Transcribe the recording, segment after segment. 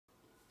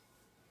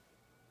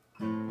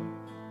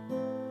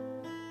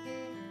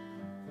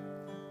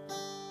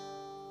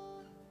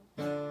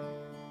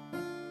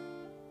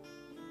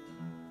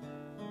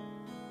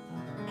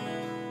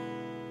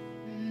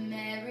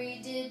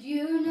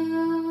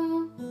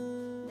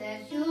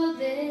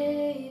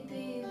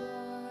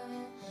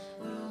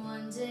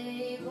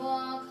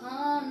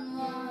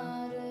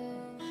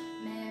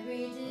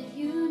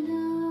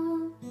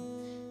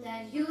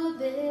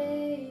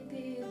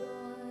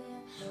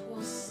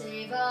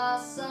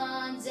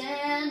sons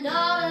and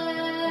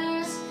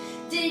daughters.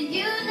 Did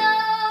you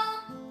know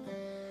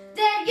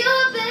that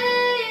your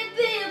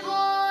baby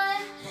boy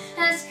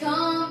has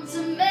come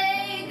to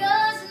make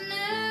us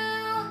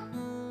new?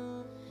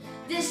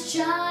 This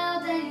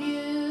child that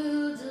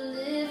you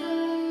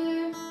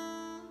deliver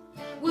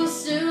will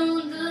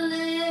soon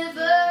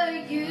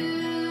deliver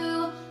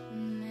you.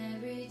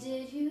 Mary,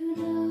 did you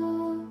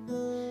know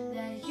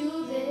that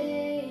your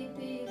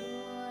baby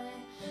boy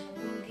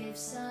will give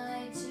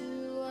sight to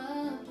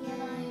a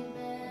blind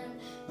man?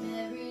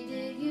 Mary,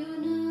 did you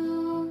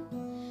know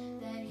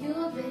that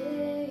your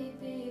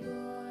baby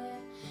boy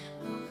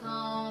will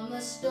calm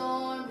a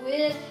storm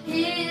with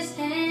his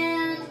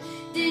hand?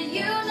 Did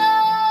you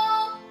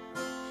know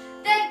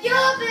that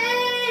your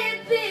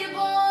baby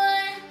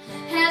boy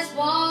has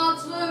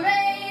walked where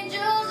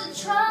angels have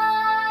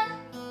trod?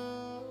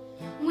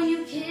 When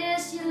you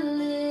kiss your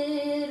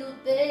little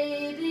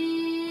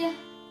baby,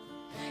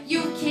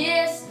 you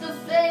kiss the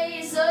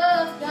face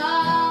of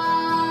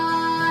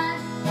God.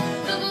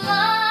 The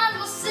blind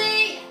will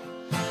see,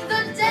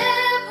 the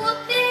deaf will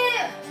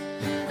hear,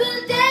 the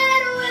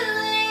dead will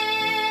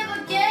live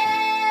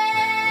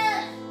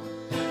again.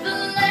 The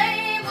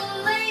lame will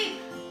leap,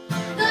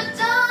 the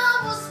dumb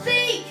will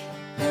speak,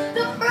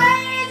 the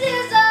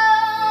praises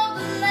of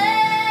the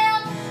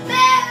Lamb.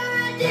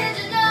 Mary, did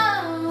you know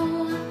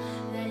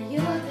that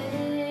your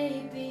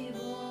baby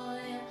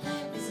boy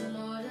is the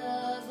Lord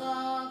of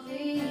all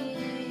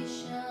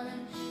creation?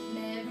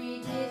 Mary,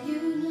 did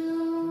you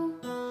know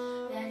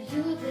that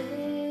your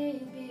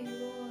baby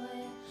boy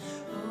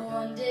will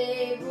one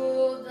day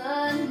rule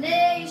the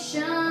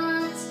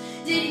nations?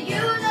 Did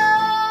you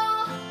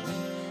know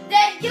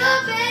that your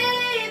baby